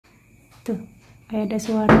Tuh, kayak ada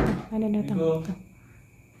suara tuh, ada datang tuh.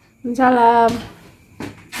 Salam.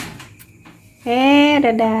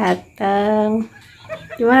 Ada datang.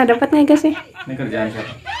 Gimana, dapatnya guys sih? Ini kerjaan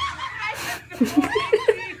siapa?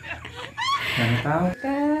 Nggak tahu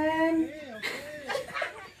Kan.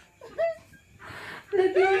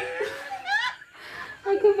 Lihat,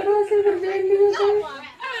 aku berhasil kerjain dia kan.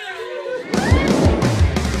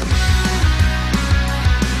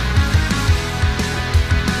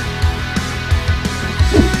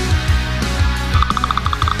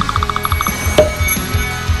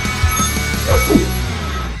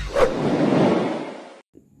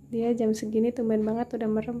 Dia jam segini tumben banget udah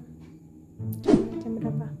merem. Jam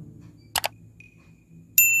berapa?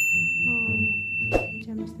 Oh,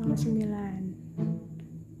 jam 8:30.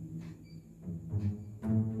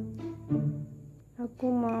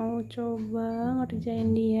 Aku mau coba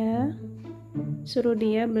ngerjain dia, suruh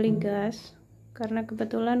dia beli gas karena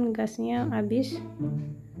kebetulan gasnya habis,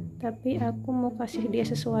 tapi aku mau kasih dia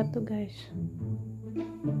sesuatu guys.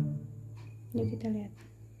 Yuk kita lihat.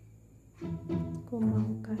 Aku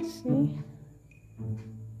mau kasih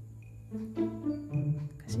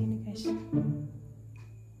ini guys.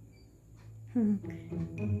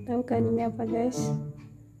 Tahu kan ini apa guys?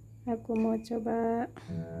 Aku mau coba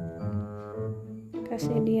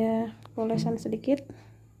kasih dia polesan sedikit.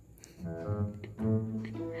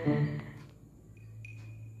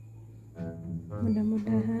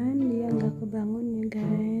 Mudah-mudahan dia nggak kebangun ya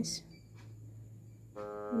guys.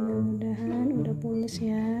 Mudah-mudahan udah pulas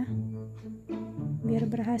ya, biar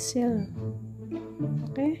berhasil.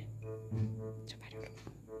 Oke, coba dulu.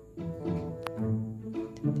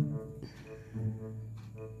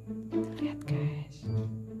 Lihat guys.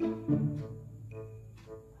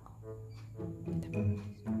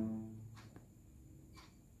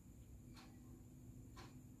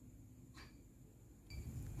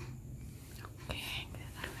 Oke, kita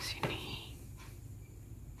taruh ke sini.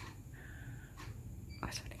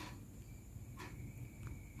 Oh, sorry.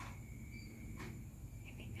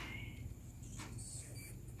 Ini guys.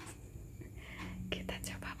 Kita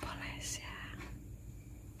coba poles ya.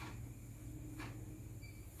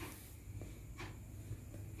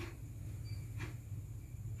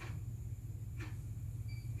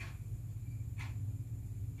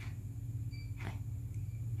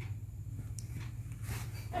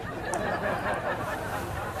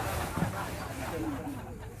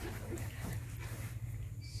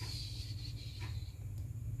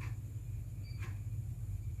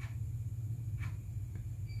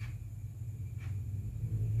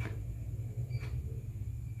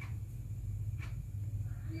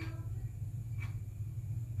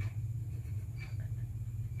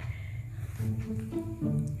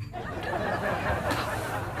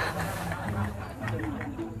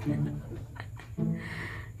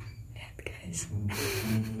 Lihat guys.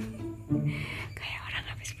 Kayak orang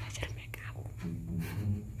habis belajar makeup.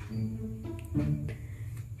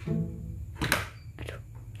 Aduh.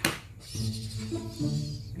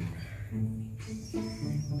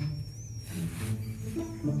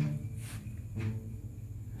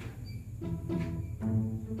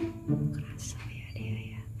 Kerasa ya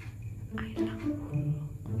dia ya. I love you.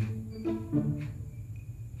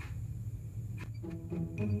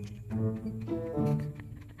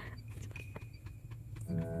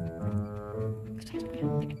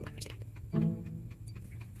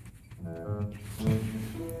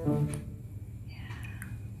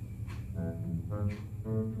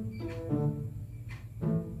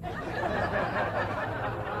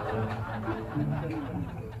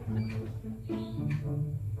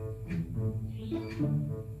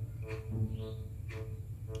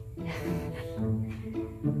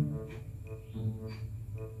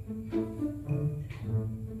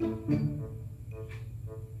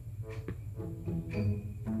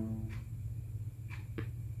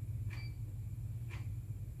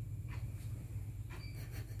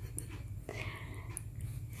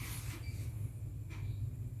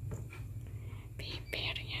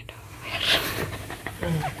 Bibirnya doer.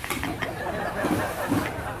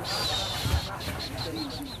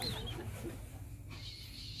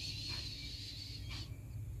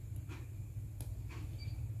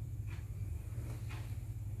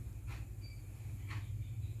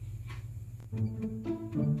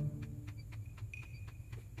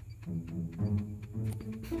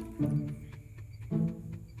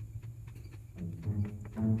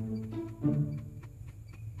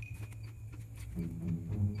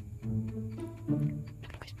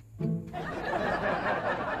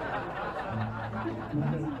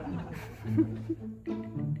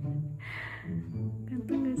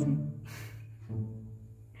 Ganteng gak sih?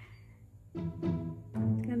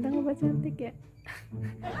 Ganteng Kenapa cantik ya?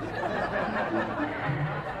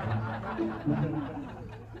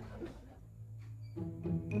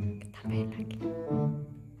 Tambahin lagi.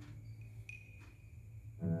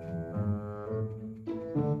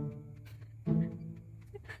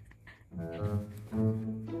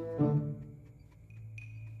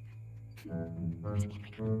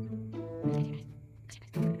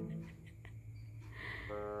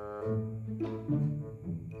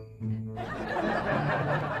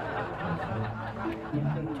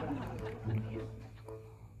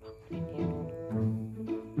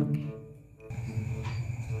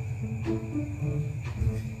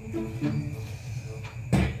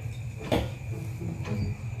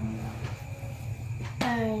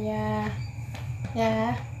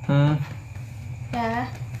 Ya.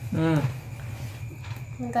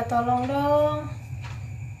 Minta tolong dong.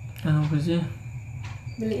 Apa sih?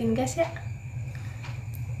 Beliin gas ya.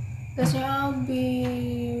 Gasnya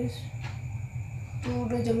habis. Tuh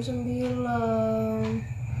udah jam 9.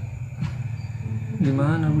 Di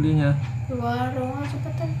mana belinya? Di warung,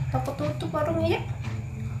 cepetan. Takut tutup warungnya ya.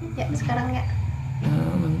 Ya sekarang ya. Ya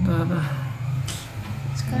bentar.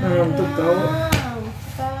 Sekarang. Ngantuk tau.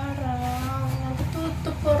 Sekarang. Nanti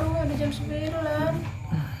tutup warungnya udah jam 9.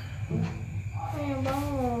 Ayo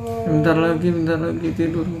bangun. Bentar lagi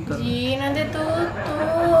tidur bentar. Nanti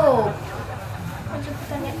tutup. Oh,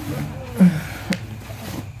 cepetan ya.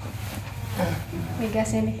 Nih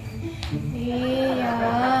gasnya nih. Iya.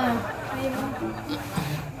 Ayo bang.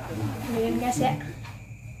 Beliin gas ya.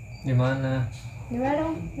 Di mana? Di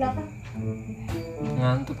warung belakang.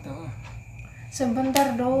 Ngantuk tau.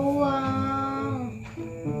 Sebentar doang.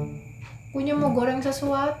 Punya mau goreng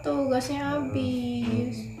sesuatu, gasnya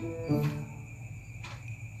habis.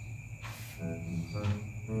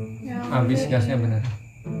 Ya, Habis gasnya bener.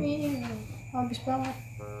 Iya, habis banget.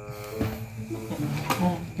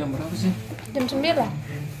 Oh, jam berapa sih? Jam 9.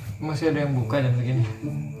 Masih ada yang buka jam segini.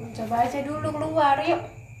 Coba aja dulu keluar yuk.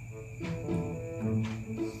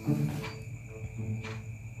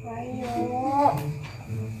 Ayo.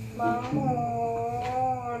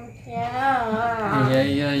 Bangun. Ya.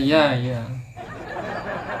 Iya.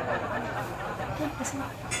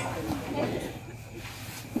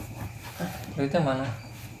 Duitnya mana?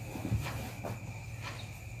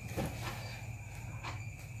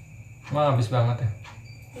 Mah habis banget ya.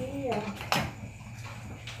 Iya.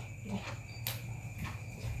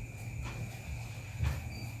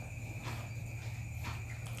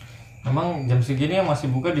 Emang jam segini yang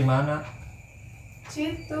masih buka di mana?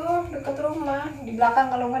 Situ dekat rumah, di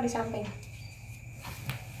belakang kalau nggak di samping.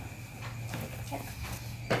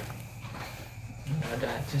 Nggak ada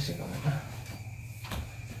aja sih kamu.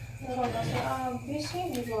 Kalau gasnya habis sih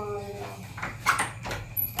gimana?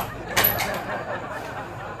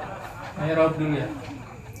 Ayo raup dulu ya.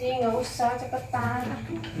 Nggak usah, cepetan.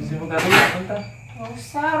 Isi buka dulu bentar. Nggak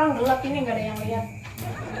usah, orang gelap ini nggak ada yang lihat.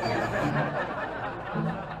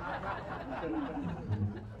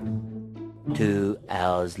 2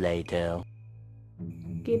 hours later.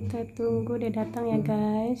 Kita tunggu dia datang ya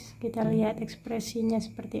guys. Kita lihat ekspresinya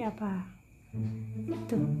seperti apa.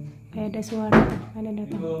 Tuh, kayak ada suara tuh, ada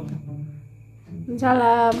datang tuh.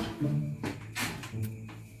 Salam.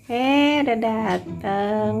 Udah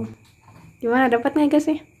datang. Gimana, dapat nggak guys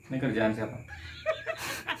sih? Ini kerjaan siapa?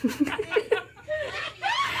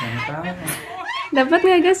 Yang tahu. Dapat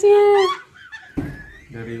nggak gasnya?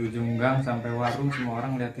 Dari ujung gang sampai warung semua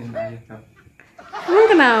orang liatin ayah kau. Emang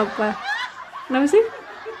kenapa? Kenapa sih?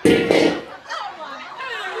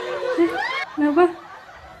 Kenapa?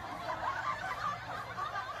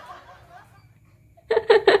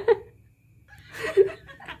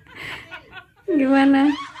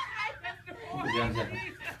 Gimana? Kerjaan siapa?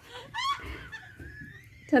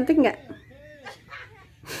 Cantik nggak?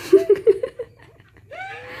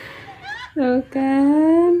 Tuh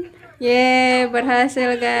kan.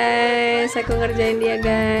 Berhasil guys. Aku ngerjain dia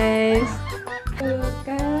guys. Tuh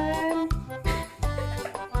kan.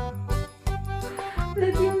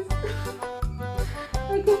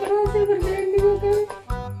 Aku berhasil ngerjain dia guys.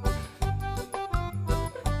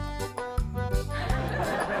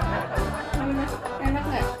 Enak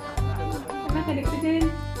nggak? Enak nggak dikerjain?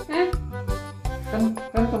 Hah?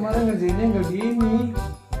 Kan kemarin ngerjainnya nggak gini.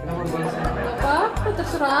 Kenapa balasnya? Gak apa-apa,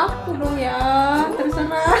 terserah aku dong ya.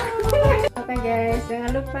 Terserah. Oke guys,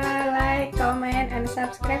 jangan lupa like, comment, and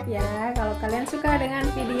subscribe ya kalau kalian suka dengan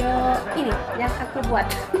video ini yang aku buat.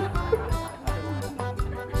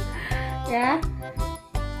 Ya.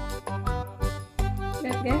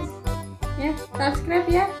 Lihat guys. Ya, subscribe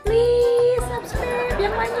ya. Please subscribe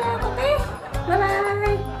yang banyak, oke? Bye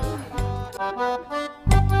bye.